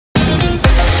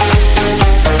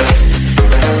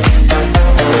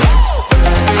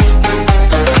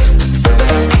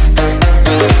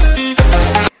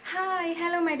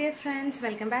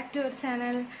back to our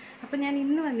channel. അപ്പോൾ ഞാൻ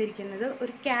ഇന്ന് വന്നിരിക്കുന്നത്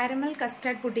ഒരു കാരമൽ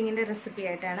കസ്റ്റാർഡ് പുഡിങ്ങിന്റെ റെസിപ്പി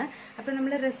ആയിട്ടാണ്. അപ്പോൾ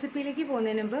നമ്മൾ റെസിപ്പിയിലേക്ക്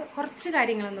പോകുന്നതിന് മുമ്പ് കുറച്ച്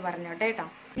കാര്യങ്ങളൊന്ന് പറഞ്ഞോട്ടെ കേട്ടോ.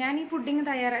 ഞാൻ ഈ പുഡിങ്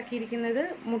തയ്യാറാക്കിയിരിക്കുന്നത്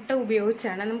മുട്ട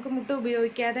ഉപയോഗിച്ചാണ്. നമുക്ക് മുട്ട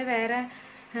ഉപയോഗിക്കാതെ വേറെ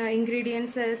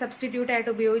ഇൻഗ്രീഡിയൻസ് സബ്സ്റ്റിറ്റ്യൂട്ട്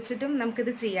ആയിട്ട് ഉപയോഗിച്ചിട്ടും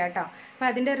നമുക്കിത് ചെയ്യാം കേട്ടോ. അപ്പോൾ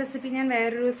അതിന്റെ റെസിപ്പി ഞാൻ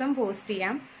വേറൊരു ദിവസം പോസ്റ്റ്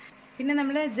ചെയ്യാം. പിന്നെ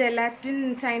നമ്മൾ ജെലാറ്റിൻ,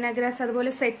 ചൈന ഗ്രാസ്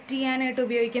അതുപോലെ സെറ്റ് ചെയ്യാനായിട്ട്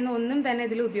ഉപയോഗിക്കുന്ന ഒന്നും തന്നെ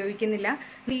ഇതിൽ ഉപയോഗിക്കുന്നില്ല.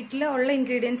 വീട്ടിൽ ഉള്ള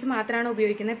ഇൻഗ്രീഡിയൻസ് മാത്രമാണ്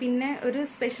ഉപയോഗിക്കുന്നത്. പിന്നെ ഒരു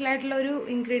സ്പെഷ്യൽ ആയിട്ടുള്ള ഒരു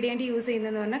ഇൻഗ്രീഡിയൻറ്റ് യൂസ്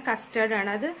ചെയ്യുന്നതെന്ന് പറഞ്ഞാൽ കസ്റ്റർഡ്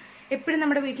ആണ്. അത് എപ്പോഴും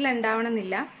നമ്മുടെ വീട്ടിൽ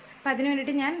ഉണ്ടാവണമെന്നില്ല. അപ്പം അതിന്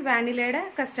വേണ്ടിയിട്ട് ഞാൻ വാനിലയുടെ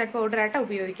കസ്റ്റർഡ് പൗഡർ ആയിട്ടാണ്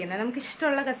ഉപയോഗിക്കുന്നത്. നമുക്ക്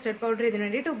ഇഷ്ടമുള്ള കസ്റ്റർഡ് പൗഡർ ഇതിന്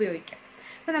വേണ്ടിയിട്ട് ഉപയോഗിക്കാം.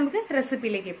 അപ്പം നമുക്ക്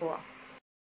റെസിപ്പിയിലേക്ക് പോവാം.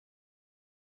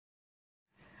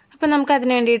 അപ്പം നമുക്ക്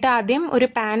അതിന് വേണ്ടിയിട്ട് ആദ്യം ഒരു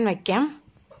പാൻ വയ്ക്കാം.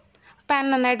 പാൻ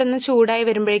നന്നായിട്ടൊന്ന് ചൂടായി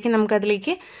വരുമ്പോഴേക്കും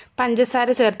നമുക്കതിലേക്ക് പഞ്ചസാര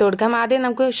ചേർത്ത് കൊടുക്കാം. ആദ്യം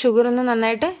നമുക്ക് ഷുഗർ ഒന്ന്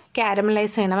നന്നായിട്ട്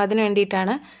കാരമലൈസ് ചെയ്യണം. അതിന്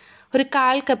വേണ്ടിയിട്ടാണ് ഒരു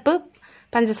 1/4 കപ്പ്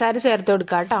പഞ്ചസാര ചേർത്ത്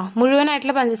കൊടുക്കുക കേട്ടോ.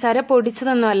 മുഴുവനായിട്ടുള്ള പഞ്ചസാര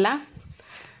പൊടിച്ചതൊന്നുമല്ല.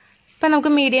 അപ്പം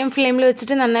നമുക്ക് മീഡിയം ഫ്ലെയിമിൽ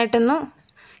വെച്ചിട്ട് നന്നായിട്ടൊന്ന്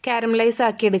കാരമലൈസ്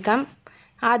ആക്കിയെടുക്കാം.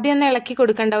 ആദ്യം ഒന്ന് ഇളക്കി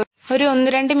കൊടുക്കണ്ട. ഒരു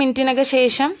 1-2 മിനിറ്റിനൊക്കെ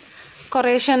ശേഷം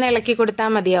കുറേശ്ശെ ഒന്ന് ഇളക്കി കൊടുത്താൽ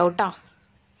മതിയാവും കേട്ടോ.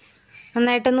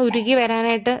 നന്നായിട്ടൊന്ന് ഉരുകി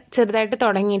വരാനായിട്ട് ചെറുതായിട്ട്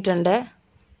തുടങ്ങിയിട്ടുണ്ട്.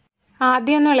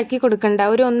 ആദ്യം ഒന്ന് ഇളക്കി കൊടുക്കണ്ട.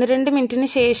 ഒരു 1-2 മിനിറ്റിന്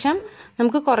ശേഷം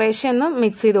നമുക്ക് കുറേശ്ശെ ഒന്ന്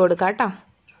മിക്സ് ചെയ്ത് കൊടുക്കാം കേട്ടോ.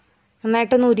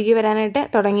 നന്നായിട്ടൊന്ന് ഉരുകി വരാനായിട്ട്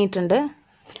തുടങ്ങിയിട്ടുണ്ട്.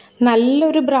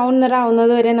 നല്ലൊരു ബ്രൗൺ നിറം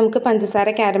ആവുന്നത് വരെ നമുക്ക് പഞ്ചസാര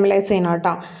കാരമലൈസ് ചെയ്യണം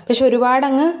കേട്ടോ. പക്ഷെ ഒരുപാട്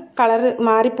അങ്ങ് കളർ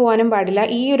മാറിപ്പോവാനും പാടില്ല.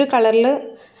 ഈ ഒരു കളറിൽ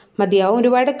മതിയാവും.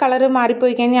 ഒരുപാട് കളർ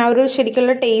മാറിപ്പോയി കഴിഞ്ഞാൽ ആ ഒരു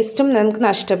ശരിക്കുള്ള ടേസ്റ്റും നമുക്ക്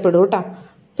നഷ്ടപ്പെടും കേട്ടോ.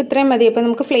 അപ്പോൾ ഇത്രയും മതി. അപ്പോൾ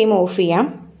നമുക്ക് ഫ്ലെയിം ഓഫ് ചെയ്യാം.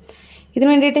 ഇതിന്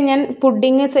വേണ്ടിയിട്ട് ഞാൻ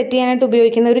പുഡിങ് സെറ്റ് ചെയ്യാനായിട്ട്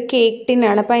ഉപയോഗിക്കുന്ന ഒരു കേക്ക്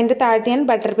ടിന്നാണ്. അപ്പോൾ അതിൻ്റെ താഴത്ത് ഞാൻ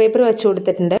ബട്ടർ പേപ്പർ വെച്ച്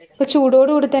കൊടുത്തിട്ടുണ്ട്. അപ്പോൾ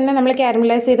ചൂടോടുകൂടി തന്നെ നമ്മൾ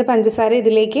കാരമലൈസ് ചെയ്ത പഞ്ചസാര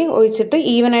ഇതിലേക്ക് ഒഴിച്ചിട്ട്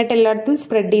ഈവനായിട്ട് എല്ലായിടത്തും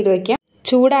സ്പ്രെഡ് ചെയ്ത് വെക്കാം.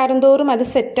 ചൂടാറും അത്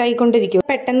സെറ്റ് ആയിക്കൊണ്ടിരിക്കും.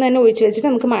 പെട്ടെന്ന് തന്നെ ഒഴിച്ച് വെച്ചിട്ട്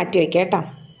നമുക്ക് മാറ്റി വെക്കാം കേട്ടോ.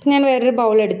 അപ്പം ഞാൻ വേറൊരു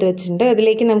ബൗൾ എടുത്ത് വെച്ചിട്ടുണ്ട്.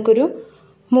 അതിലേക്ക് നമുക്കൊരു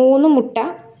 3 മുട്ട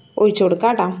ഒഴിച്ചു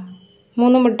കൊടുക്കാം കേട്ടോ.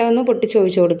 3 മുട്ട ഒന്ന് പൊട്ടിച്ച്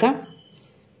ഒഴിച്ചു കൊടുക്കാം.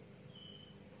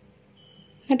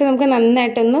 എന്നിട്ട് നമുക്ക്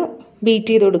നന്നായിട്ടൊന്ന് ബീറ്റ്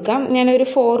ചെയ്ത് കൊടുക്കാം. ഞാനൊരു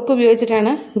ഫോർക്ക്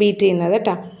ഉപയോഗിച്ചിട്ടാണ് ബീറ്റ് ചെയ്യുന്നത്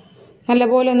കേട്ടോ.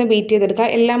 നല്ലപോലെ ഒന്ന് ബീറ്റ് ചെയ്തെടുക്കാം.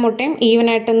 എല്ലാ മുട്ടയും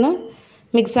ഈവനായിട്ടൊന്ന്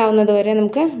മിക്സ് ആവുന്നത് വരെ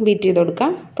നമുക്ക് ബീറ്റ് ചെയ്ത്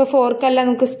കൊടുക്കാം. ഇപ്പോൾ ഫോർക്കല്ല,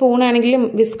 നമുക്ക് സ്പൂണാണെങ്കിലും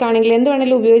വിസ്ക് ആണെങ്കിലും എന്ത്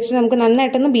വേണമെങ്കിലും ഉപയോഗിച്ചിട്ട് നമുക്ക്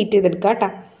നന്നായിട്ടൊന്ന് ബീറ്റ് ചെയ്തെടുക്കാം കേട്ടോ.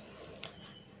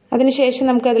 അതിനുശേഷം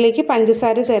നമുക്ക് അതിലേക്ക്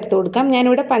പഞ്ചസാര ചേർത്ത് കൊടുക്കാം.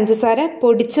 ഞാനിവിടെ പഞ്ചസാര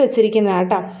പൊടിച്ച് വെച്ചിരിക്കുന്നതാണ്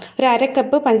കേട്ടോ. ഒരു 1/2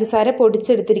 കപ്പ് പഞ്ചസാര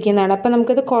പൊടിച്ചെടുത്തിരിക്കുന്നതാണ്. അപ്പോൾ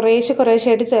നമുക്കത്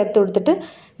കുറേശ്ശായിട്ട് ചേർത്ത് കൊടുത്തിട്ട്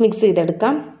മിക്സ്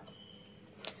ചെയ്തെടുക്കാം.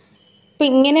 അപ്പോൾ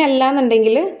ഇങ്ങനെ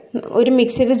അല്ലാന്നുണ്ടെങ്കിൽ ഒരു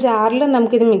മിക്സിയുടെ ജാറിൽ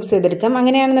നമുക്കിത് മിക്സ് ചെയ്തെടുക്കാം.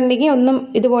 അങ്ങനെയാണെന്നുണ്ടെങ്കിൽ ഒന്നും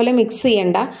ഇതുപോലെ മിക്സ്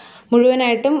ചെയ്യണ്ട.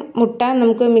 മുഴുവനായിട്ടും മുട്ട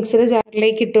നമുക്ക് മിക്സിയുടെ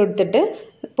ജാറിലേക്ക് ഇട്ട് കൊടുത്തിട്ട്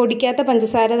പൊടിക്കാത്ത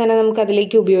പഞ്ചസാര തന്നെ നമുക്ക്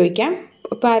അതിലേക്ക് ഉപയോഗിക്കാം.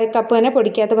 ഇപ്പോൾ 1/2 കപ്പ് തന്നെ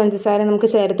പൊടിക്കാത്ത പഞ്ചസാര നമുക്ക്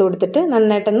ചേർത്ത് കൊടുത്തിട്ട്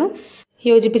നന്നായിട്ടൊന്ന്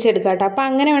യോജിപ്പിച്ചെടുക്കാം കേട്ടോ. അപ്പോൾ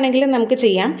അങ്ങനെ വേണമെങ്കിൽ നമുക്ക്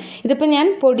ചെയ്യാം. ഇതിപ്പോൾ ഞാൻ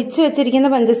പൊടിച്ച് വെച്ചിരിക്കുന്ന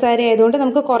പഞ്ചസാര ആയതുകൊണ്ട്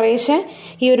നമുക്ക് കുറേശ്ശെ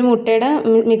ഈ ഒരു മുട്ടയുടെ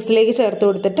മിക്സിലേക്ക് ചേർത്ത്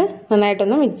കൊടുത്തിട്ട്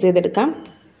നന്നായിട്ടൊന്ന് മിക്സ് ചെയ്തെടുക്കാം.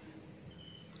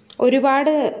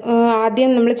 ഒരുപാട് ആദ്യം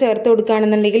നമ്മൾ ചേർത്ത്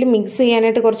കൊടുക്കുകയാണെന്നുണ്ടെങ്കിൽ മിക്സ്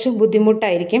ചെയ്യാനായിട്ട് കുറച്ച്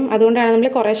ബുദ്ധിമുട്ടായിരിക്കും. അതുകൊണ്ടാണ് നമ്മൾ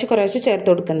കുറേശ്ശെ ചേർത്ത്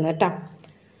കൊടുക്കുന്നത് കേട്ടോ.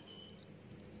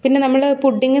 പിന്നെ നമ്മൾ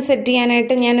പുഡിങ് സെറ്റ്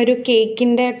ചെയ്യാനായിട്ട് ഞാനൊരു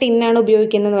കേക്കിൻ്റെ ടിന്നാണ്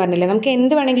ഉപയോഗിക്കുന്നത് പറഞ്ഞില്ലേ. നമുക്ക്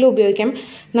എന്ത് വേണമെങ്കിലും ഉപയോഗിക്കാം.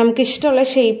 നമുക്ക് ഇഷ്ടമുള്ള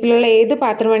ഷേപ്പിലുള്ള ഏത്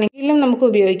പാത്രം വേണമെങ്കിലും നമുക്ക്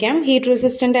ഉപയോഗിക്കാം. ഹീറ്റ്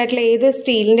റെസിസ്റ്റൻ്റ് ആയിട്ടുള്ള ഏത്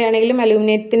സ്റ്റീലിൻ്റെ ആണെങ്കിലും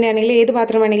അലൂമിനിയത്തിൻ്റെ ആണെങ്കിലും ഏത്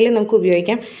പാത്രം വേണമെങ്കിലും നമുക്ക്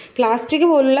ഉപയോഗിക്കാം. പ്ലാസ്റ്റിക്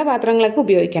പോലുള്ള പാത്രങ്ങളൊക്കെ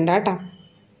ഉപയോഗിക്കേണ്ട കേട്ടോ.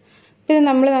 ഇത്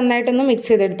നമ്മൾ നന്നായിട്ടൊന്ന് മിക്സ്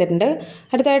ചെയ്തെടുത്തിട്ടുണ്ട്.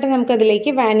 അടുത്തായിട്ട്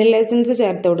നമുക്കതിലേക്ക് വാനില എസൻസ്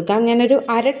ചേർത്ത് കൊടുക്കാം. ഞാനൊരു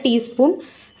 1/2 ടീസ്പൂൺ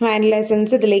വാനില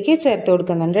എസൻസ് ഇതിലേക്ക് ചേർത്ത്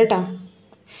കൊടുക്കുന്നുണ്ട് കേട്ടോ.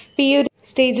 അപ്പോൾ ഈ ഒരു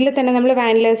സ്റ്റേജിൽ തന്നെ നമ്മൾ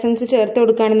വാനില എസൻസ് ചേർത്ത്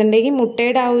കൊടുക്കുകയാണെന്നുണ്ടെങ്കിൽ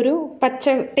മുട്ടയുടെ ആ ഒരു പച്ച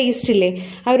ടേസ്റ്റ് ഇല്ലേ,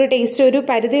 ആ ഒരു ടേസ്റ്റ് ഒരു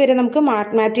പരിധി വരെ നമുക്ക്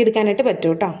മാറ്റിയെടുക്കാനായിട്ട്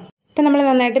പറ്റും കേട്ടോ. അപ്പോൾ നമ്മൾ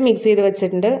നന്നായിട്ട് മിക്സ് ചെയ്ത്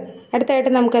വെച്ചിട്ടുണ്ട്.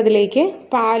 അടുത്തായിട്ട് നമുക്കതിലേക്ക്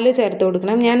പാല് ചേർത്ത്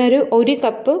കൊടുക്കണം. ഞാനൊരു 1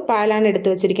 കപ്പ് പാലാണ് എടുത്ത്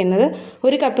വെച്ചിരിക്കുന്നത്.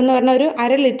 1 കപ്പ് എന്ന് പറഞ്ഞാൽ ഒരു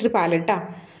 1/2 ലിറ്റർ പാൽ കേട്ടോ.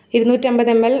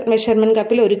 250 ml മെഷർമെൻറ്റ്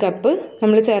കപ്പിൽ 1 കപ്പ്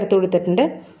നമ്മൾ ചേർത്ത് കൊടുത്തിട്ടുണ്ട്.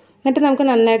 എന്നിട്ട് നമുക്ക്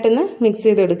നന്നായിട്ടൊന്ന് മിക്സ്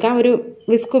ചെയ്ത് കൊടുക്കാം. ഒരു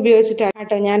വിസ്ക് ഉപയോഗിച്ചിട്ടാണ്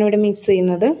കേട്ടോ ഞാനിവിടെ മിക്സ്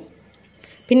ചെയ്യുന്നത്.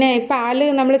 പിന്നെ പാല്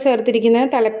നമ്മൾ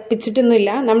ചേർത്തിരിക്കുന്നത്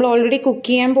തിളപ്പിച്ചിട്ടൊന്നുമില്ല. നമ്മൾ ഓൾറെഡി കുക്ക്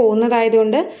ചെയ്യാൻ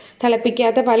പോകുന്നതായതുകൊണ്ട്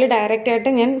തിളപ്പിക്കാത്ത പാല് ഡയറക്റ്റായിട്ട്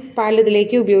ഞാൻ പാൽ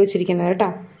ഇതിലേക്ക് ഉപയോഗിച്ചിരിക്കുന്നത് കേട്ടോ.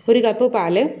 1 കപ്പ്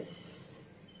പാല്.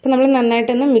 അപ്പം നമ്മൾ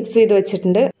നന്നായിട്ടൊന്ന് മിക്സ് ചെയ്ത്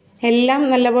വെച്ചിട്ടുണ്ട്. എല്ലാം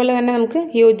നല്ലപോലെ തന്നെ നമുക്ക്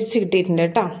യോജിച്ച് കിട്ടിയിട്ടുണ്ട്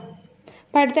കേട്ടോ.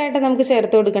 അപ്പോൾ അടുത്തായിട്ട് നമുക്ക്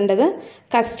ചേർത്ത് കൊടുക്കേണ്ടത്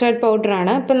കസ്റ്റർഡ്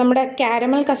പൗഡറാണ്. ഇപ്പോൾ നമ്മുടെ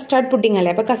കാരമൽ കസ്റ്റർഡ് പുഡിംഗ്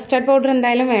അല്ലേ, അപ്പോൾ കസ്റ്റർഡ് പൗഡർ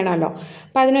എന്തായാലും വേണമല്ലോ.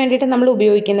 അപ്പോൾ അതിന് വേണ്ടിയിട്ട് നമ്മൾ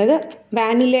ഉപയോഗിക്കുന്നത്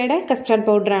വാനിലയുടെ കസ്റ്റർഡ്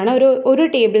പൗഡറാണ്. ഒരു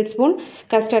ടേബിൾ സ്പൂൺ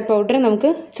കസ്റ്റർഡ് പൗഡർ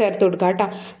നമുക്ക് ചേർത്ത് കൊടുക്കാം കേട്ടോ.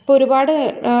 ഇപ്പോൾ ഒരുപാട്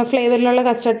ഫ്ലേവറിലുള്ള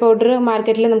കസ്റ്റർഡ് പൗഡർ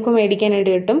മാർക്കറ്റിൽ നമുക്ക്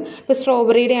മേടിക്കാനായിട്ട് കിട്ടും. ഇപ്പോൾ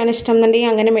സ്ട്രോബെറിയുടെ ആണ് ഇഷ്ടം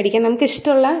എന്നുണ്ടെങ്കിൽ അങ്ങനെ മേടിക്കാം. നമുക്ക്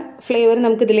ഇഷ്ടമുള്ള ഫ്ലേവർ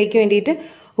നമുക്ക് ഇതിലേക്ക് വേണ്ടിയിട്ട്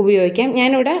ഉപയോഗിക്കാം.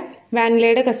 ഞാനിവിടെ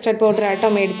വാനിലയുടെ കസ്റ്റർഡ് പൗഡർ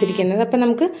ആയിട്ടോ മേടിച്ചിരിക്കുന്നത്. അപ്പോൾ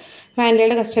നമുക്ക്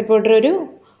വാനിലയുടെ കസ്റ്റർഡ് പൗഡർ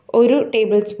ഒരു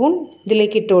ടേബിൾ സ്പൂൺ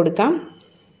ഇതിലേക്ക് ഇട്ട് കൊടുക്കാം.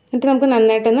 എന്നിട്ട് നമുക്ക്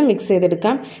നന്നായിട്ടൊന്ന് മിക്സ്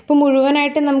ചെയ്തെടുക്കാം. ഇപ്പോൾ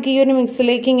മുഴുവനായിട്ട് നമുക്ക് ഈ ഒരു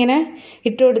മിക്സിലേക്ക് ഇങ്ങനെ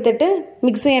ഇട്ട് കൊടുത്തിട്ട്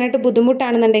മിക്സ് ചെയ്യാനായിട്ട്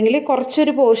ബുദ്ധിമുട്ടാണെന്നുണ്ടെങ്കിൽ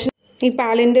കുറച്ചൊരു പോർഷൻ ഈ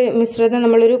പാലിൻ്റെ മിശ്രിതം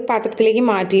നമ്മളൊരു പാത്രത്തിലേക്ക്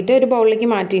മാറ്റിയിട്ട്, ഒരു ബൗളിലേക്ക്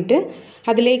മാറ്റിയിട്ട്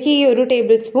അതിലേക്ക് ഈ ഒരു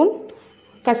ടേബിൾ സ്പൂൺ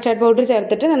കസ്റ്റാർഡ് പൗഡർ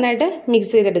ചേർത്തിട്ട് നന്നായിട്ട്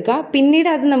മിക്സ് ചെയ്തെടുക്കുക. പിന്നീട്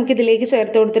അത് നമുക്ക് ഇതിലേക്ക്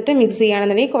ചേർത്ത് കൊടുത്തിട്ട് മിക്സ്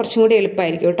ചെയ്യുകയാണെന്നുണ്ടെങ്കിൽ കുറച്ചും കൂടി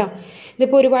എളുപ്പമായിരിക്കും കേട്ടോ.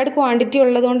 ഇതിപ്പോൾ ഒരുപാട് ക്വാണ്ടിറ്റി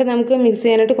ഉള്ളതുകൊണ്ട് നമുക്ക് മിക്സ്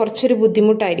ചെയ്യാനായിട്ട് കുറച്ചൊരു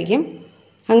ബുദ്ധിമുട്ടായിരിക്കും.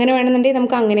 അങ്ങനെ വേണമെന്നുണ്ടെങ്കിൽ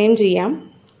നമുക്ക് അങ്ങനെയും ചെയ്യാം.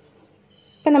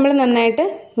 അപ്പം നമ്മൾ നന്നായിട്ട്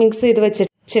മിക്സ് ചെയ്ത്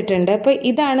വെച്ചിട്ടുണ്ട്. അപ്പോൾ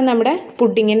ഇതാണ് നമ്മുടെ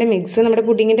പുഡിങ്ങിൻ്റെ മിക്സ്. നമ്മുടെ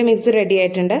പുഡിങ്ങിൻ്റെ മിക്സ് റെഡി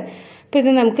ആയിട്ടുണ്ട്. അപ്പോൾ ഇത്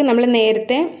നമ്മൾ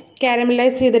നേരത്തെ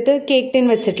കാരമലൈസ് ചെയ്തിട്ട് കേക്ക് ടിൻ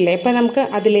വെച്ചിട്ടില്ലേ, അപ്പോൾ നമുക്ക്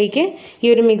അതിലേക്ക്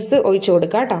ഈ ഒരു മിക്സ് ഒഴിച്ചു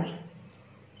കൊടുക്കാം കേട്ടോ.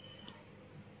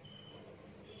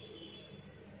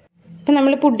 ഇപ്പം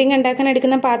നമ്മൾ പുഡിങ് ഉണ്ടാക്കാൻ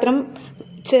എടുക്കുന്ന പാത്രം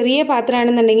ചെറിയ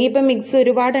പാത്രമാണെന്നുണ്ടെങ്കിൽ ഇപ്പം മിക്സ്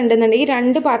ഒരുപാട് ഉണ്ടെന്നുണ്ടെങ്കിൽ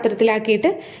 2 പാത്രത്തിലാക്കിയിട്ട്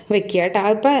വെക്കുക കേട്ടോ.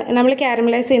 അപ്പം നമ്മൾ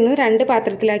കാരമലൈസ് ചെയ്യുന്നത് 2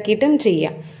 പാത്രത്തിലാക്കിയിട്ടും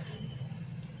ചെയ്യാം.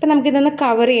 അപ്പം നമുക്കിതൊന്ന്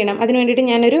കവർ ചെയ്യണം. അതിന് വേണ്ടിയിട്ട്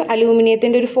ഞാനൊരു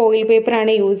അലൂമിനിയത്തിൻ്റെ ഒരു ഫോയിൽ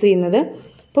പേപ്പറാണ് യൂസ് ചെയ്യുന്നത്.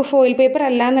 ഇപ്പോൾ ഫോയിൽ പേപ്പർ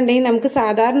അല്ലാന്നുണ്ടെങ്കിൽ നമുക്ക്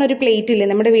സാധാരണ ഒരു പ്ലേറ്റ് ഇല്ലേ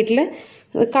നമ്മുടെ വീട്ടിൽ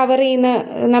കവർ ചെയ്യുന്ന,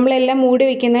 നമ്മളെല്ലാം മൂടി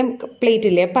വയ്ക്കുന്ന പ്ലേറ്റ്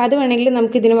ഇല്ലേ, അപ്പോൾ അത് വേണമെങ്കിൽ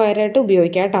നമുക്ക് ഇതിന് പകരമായിട്ട്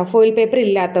ഉപയോഗിക്കാം കേട്ടോ. ഫോയിൽ പേപ്പർ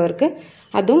ഇല്ലാത്തവർക്ക്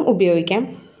അതും ഉപയോഗിക്കാം.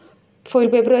 ഫോയിൽ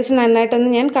പേപ്പർ വെച്ച് നന്നായിട്ടൊന്ന്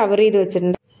ഞാൻ കവർ ചെയ്ത്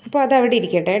വെച്ചിട്ടുണ്ട്. അപ്പോൾ അത് അവിടെ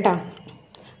ഇരിക്കട്ടെ കേട്ടോ.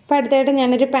 അപ്പോൾ അടുത്തായിട്ട്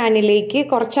ഞാനൊരു പാനിലേക്ക്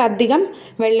കുറച്ചധികം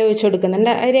വെള്ളം ഒഴിച്ചു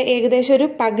കൊടുക്കുന്നുണ്ട്. ഏകദേശം ഒരു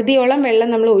പകുതിയോളം വെള്ളം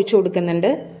നമ്മൾ ഒഴിച്ചു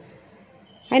കൊടുക്കുന്നുണ്ട്.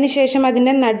 അതിനുശേഷം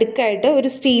അതിൻ്റെ നടുക്കായിട്ട് ഒരു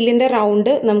സ്റ്റീലിൻ്റെ റൗണ്ട്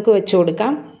നമുക്ക് വെച്ച്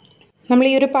കൊടുക്കാം. നമ്മൾ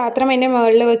ഈ ഒരു പാത്രം അതിൻ്റെ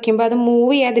മുകളിൽ വെക്കുമ്പോൾ അത്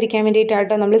മൂവ് ചെയ്യാതിരിക്കാൻ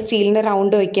വേണ്ടിയിട്ടാട്ടോ നമ്മൾ സ്റ്റീലിൻ്റെ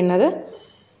റൗണ്ട് വയ്ക്കുന്നത്.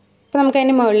 അപ്പോൾ നമുക്ക്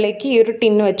അതിൻ്റെ മുകളിലേക്ക് ഈ ഒരു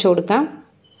ടിന്ന് വെച്ച് കൊടുക്കാം.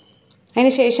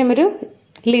 അതിനുശേഷം ഒരു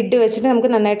ലിഡ് വെച്ചിട്ട്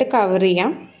നമുക്ക് നന്നായിട്ട് കവർ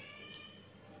ചെയ്യാം.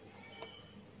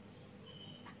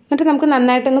 എന്നിട്ട് നമുക്ക്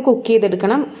നന്നായിട്ടൊന്ന് കുക്ക്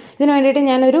ചെയ്തെടുക്കണം. ഇതിന് വേണ്ടിയിട്ട്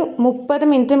ഞാനൊരു 30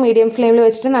 മിനിറ്റ് മീഡിയം ഫ്ലെയിമിൽ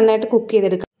വെച്ചിട്ട് നന്നായിട്ട് കുക്ക്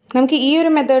ചെയ്തെടുക്കാം. നമുക്ക് ഈ ഒരു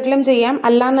മെത്തേഡിലും ചെയ്യാം.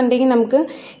 അല്ലാന്നുണ്ടെങ്കിൽ നമുക്ക്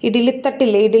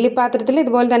ഇഡ്ഡലി പാത്രത്തിൽ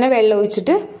ഇതുപോലെ തന്നെ വെള്ളം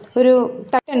ഒഴിച്ചിട്ട് ഒരു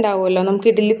തട്ടുണ്ടാവുമല്ലോ നമുക്ക്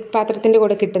ഇഡ്ഡലി പാത്രത്തിൻ്റെ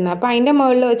കൂടെ കിട്ടുന്നത്, അപ്പോൾ അതിൻ്റെ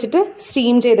മുകളിൽ വെച്ചിട്ട്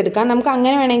സ്റ്റീം ചെയ്തെടുക്കാം. നമുക്ക്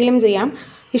അങ്ങനെ വേണമെങ്കിലും ചെയ്യാം.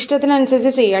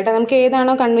 ഇഷ്ടത്തിനനുസരിച്ച് ചെയ്യാം കേട്ടോ. നമുക്ക്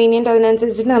ഏതാണോ കൺവീനിയൻറ്റ്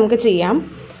അതിനനുസരിച്ചിട്ട് നമുക്ക് ചെയ്യാം.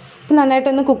 അപ്പോൾ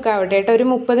നന്നായിട്ടൊന്ന് കുക്കാവട്ടെ കേട്ടോ. ഒരു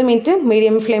 30 മിനിറ്റ്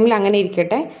മീഡിയം ഫ്ലെയിമിൽ അങ്ങനെ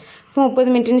ഇരിക്കട്ടെ. അപ്പോൾ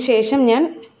 30 മിനിറ്റിന് ശേഷം ഞാൻ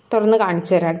തുറന്ന്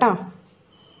കാണിച്ചു തരാം കേട്ടോ.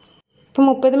 ഇപ്പോൾ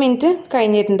 30 മിനിറ്റ്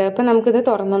കഴിഞ്ഞിട്ടുണ്ട്. അപ്പോൾ നമുക്കിത്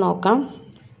തുറന്ന് നോക്കാം.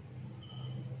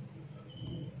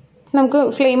 നമുക്ക്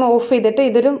ഫ്ലെയിം ഓഫ് ചെയ്തിട്ട്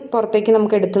ഇതൊരു പുറത്തേക്ക്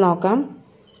നമുക്ക് എടുത്ത് നോക്കാം.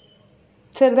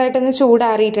 ചെറുതായിട്ടൊന്ന്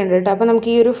ചൂടാറിയിട്ടുണ്ട് കേട്ടോ. അപ്പോൾ നമുക്ക്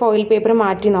ഈ ഒരു ഫോയിൽ പേപ്പർ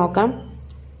മാറ്റി നോക്കാം.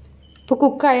 ഇപ്പോൾ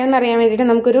കുക്കായോന്ന് അറിയാൻ വേണ്ടിയിട്ട്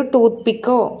നമുക്കൊരു ടൂത്ത്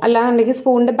പിക്കോ അല്ലാന്നുണ്ടെങ്കിൽ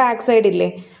സ്പൂണിൻ്റെ ബാക്ക് സൈഡില്ലേ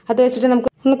അത് വെച്ചിട്ട്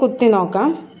നമുക്ക് ഒന്ന് കുത്തി നോക്കാം.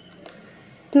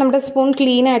 അപ്പം നമ്മുടെ സ്പൂൺ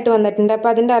ക്ലീൻ ആയിട്ട് വന്നിട്ടുണ്ട്.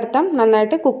 അപ്പോൾ അതിൻ്റെ അർത്ഥം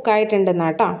നന്നായിട്ട്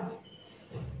കുക്കായിട്ടുണ്ടെന്നാണ് കേട്ടോ.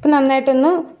 അപ്പം നന്നായിട്ടൊന്ന്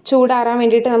ചൂടാറാൻ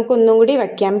വേണ്ടിയിട്ട് നമുക്ക് ഒന്നും കൂടി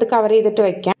വയ്ക്കാം. ഇത് കവർ ചെയ്തിട്ട്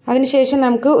വയ്ക്കാം. അതിനുശേഷം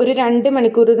നമുക്ക് ഒരു 2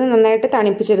 മണിക്കൂർ ഇത് നന്നായിട്ട്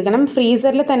തണുപ്പിച്ചെടുക്കണം.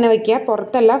 ഫ്രീസറിൽ തന്നെ വയ്ക്കുക,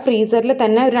 പുറത്തല്ല, ഫ്രീസറിൽ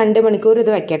തന്നെ ഒരു 2 മണിക്കൂർ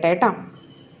ഇത് വയ്ക്കട്ടെ കേട്ടോ.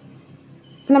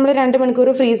 അപ്പം നമ്മൾ 2 മണിക്കൂർ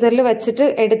ഫ്രീസറിൽ വെച്ചിട്ട്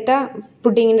എടുത്ത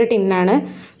പുഡിങ്ങിൻ്റെ ടിന്നാണ്.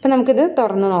 അപ്പം നമുക്കിത്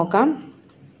തുറന്ന് നോക്കാം.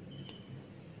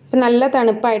 അപ്പം നല്ല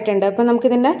തണുപ്പായിട്ടുണ്ട്. അപ്പം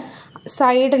നമുക്കിതിൻ്റെ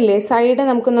സൈഡ്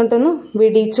നമുക്കൊന്നിട്ടൊന്ന്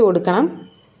വിടിയിച്ച് കൊടുക്കണം.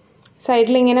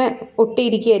 സൈഡിലിങ്ങനെ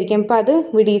ഒട്ടിയിരിക്കുകയായിരിക്കും, അപ്പോൾ അത്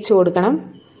വിടിയിച്ച് കൊടുക്കണം.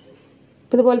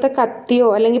 ഇതുപോലത്തെ കത്തിയോ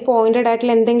അല്ലെങ്കിൽ പോയിന്റഡ്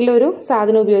ആയിട്ടുള്ള എന്തെങ്കിലും ഒരു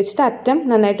സാധനം ഉപയോഗിച്ചിട്ട് അറ്റം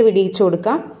നന്നായിട്ട് വിടിയിച്ച്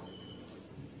കൊടുക്കാം.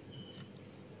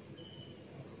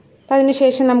 അപ്പം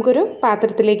അതിനുശേഷം നമുക്കൊരു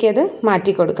പാത്രത്തിലേക്ക് അത്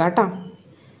മാറ്റി കൊടുക്കാം കേട്ടോ.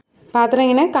 പാത്രം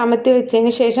ഇങ്ങനെ കമത്തി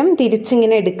വെച്ചതിന് ശേഷം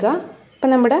തിരിച്ചിങ്ങനെ എടുക്കുക.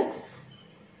 അപ്പം നമ്മുടെ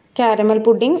കാരമൽ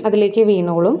പുഡിങ് അതിലേക്ക്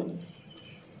വീണോളും.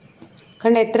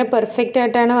 കണ്ട എത്ര പെർഫെക്റ്റ്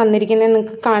ആയിട്ടാണ് വന്നിരിക്കുന്നത്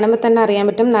നിങ്ങൾക്ക് കാണുമ്പോൾ തന്നെ അറിയാൻ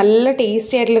പറ്റും. നല്ല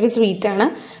ടേസ്റ്റി ആയിട്ടുള്ളൊരു സ്വീറ്റാണ്.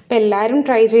 അപ്പോൾ എല്ലാവരും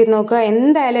ട്രൈ ചെയ്ത് നോക്കുക.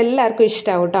 എന്തായാലും എല്ലാവർക്കും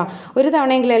ഇഷ്ടമാവും കേട്ടോ. ഒരു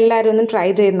തവണയെങ്കിലും എല്ലാവരും ഒന്ന് ട്രൈ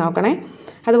ചെയ്ത് നോക്കണേ.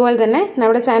 അതുപോലെ തന്നെ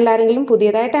നമ്മുടെ ചാനൽ ആരെങ്കിലും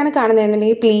പുതിയതായിട്ടാണ്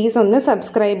കാണുന്നതെന്നുണ്ടെങ്കിൽ പ്ലീസ് ഒന്ന്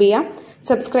സബ്സ്ക്രൈബ് ചെയ്യാം.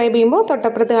 സബ്സ്ക്രൈബ് ചെയ്യുമ്പോൾ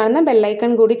തൊട്ടപ്പുറത്ത് കാണുന്ന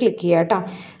ബെല്ലൈക്കൺ കൂടി ക്ലിക്ക് ചെയ്യുക കേട്ടോ.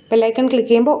 ബെല്ലൈക്കൺ ക്ലിക്ക്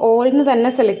ചെയ്യുമ്പോൾ ഓൾന്ന് തന്നെ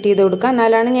സെലക്ട് ചെയ്ത് കൊടുക്കുക.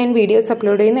 എന്നാലാണ് ഞാൻ വീഡിയോസ്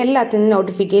അപ്ലോഡ് ചെയ്യുന്ന എല്ലാത്തിനും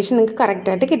നോട്ടിഫിക്കേഷൻ നിങ്ങൾക്ക്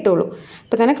കറക്റ്റായിട്ട് കിട്ടുള്ളൂ.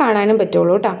 അപ്പോൾ തന്നെ കാണാനും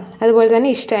പറ്റുള്ളൂ കേട്ടോ. അതുപോലെ തന്നെ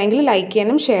ഇഷ്ടമെങ്കിൽ ലൈക്ക്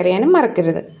ചെയ്യാനും ഷെയർ ചെയ്യാനും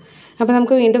മറക്കരുത്. അപ്പോൾ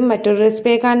നമുക്ക് വീണ്ടും മറ്റൊരു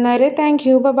റെസിപ്പി കാണുന്നവരെ thank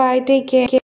you, by, take care.